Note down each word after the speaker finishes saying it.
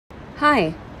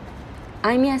Hi,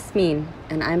 I'm Yasmin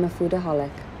and I'm a foodaholic.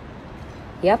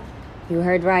 Yep, you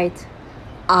heard right.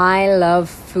 I love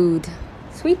food.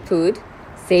 Sweet food,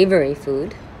 savory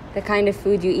food, the kind of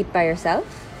food you eat by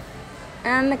yourself,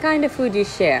 and the kind of food you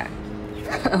share.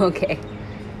 Okay,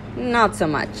 not so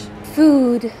much.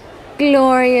 Food,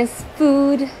 glorious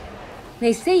food.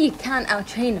 They say you can't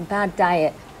outtrain a bad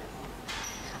diet.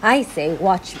 I say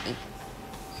watch me.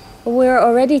 We're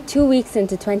already 2 weeks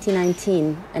into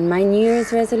 2019 and my New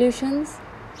Year's resolutions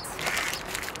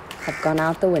have gone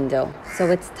out the window.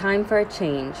 So it's time for a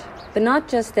change. But not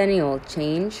just any old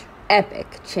change,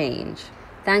 epic change.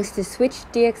 Thanks to Switch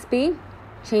DXB,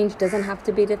 change doesn't have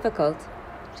to be difficult.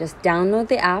 Just download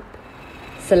the app,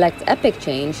 select Epic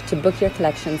Change to book your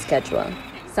collection schedule.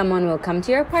 Someone will come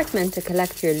to your apartment to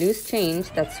collect your loose change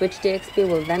that Switch DXB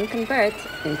will then convert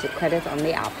into credit on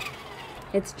the app.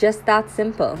 It's just that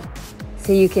simple.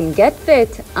 So you can get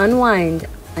fit, unwind,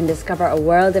 and discover a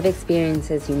world of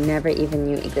experiences you never even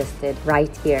knew existed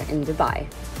right here in Dubai.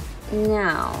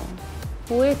 Now,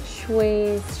 which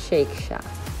way's Shake Shack?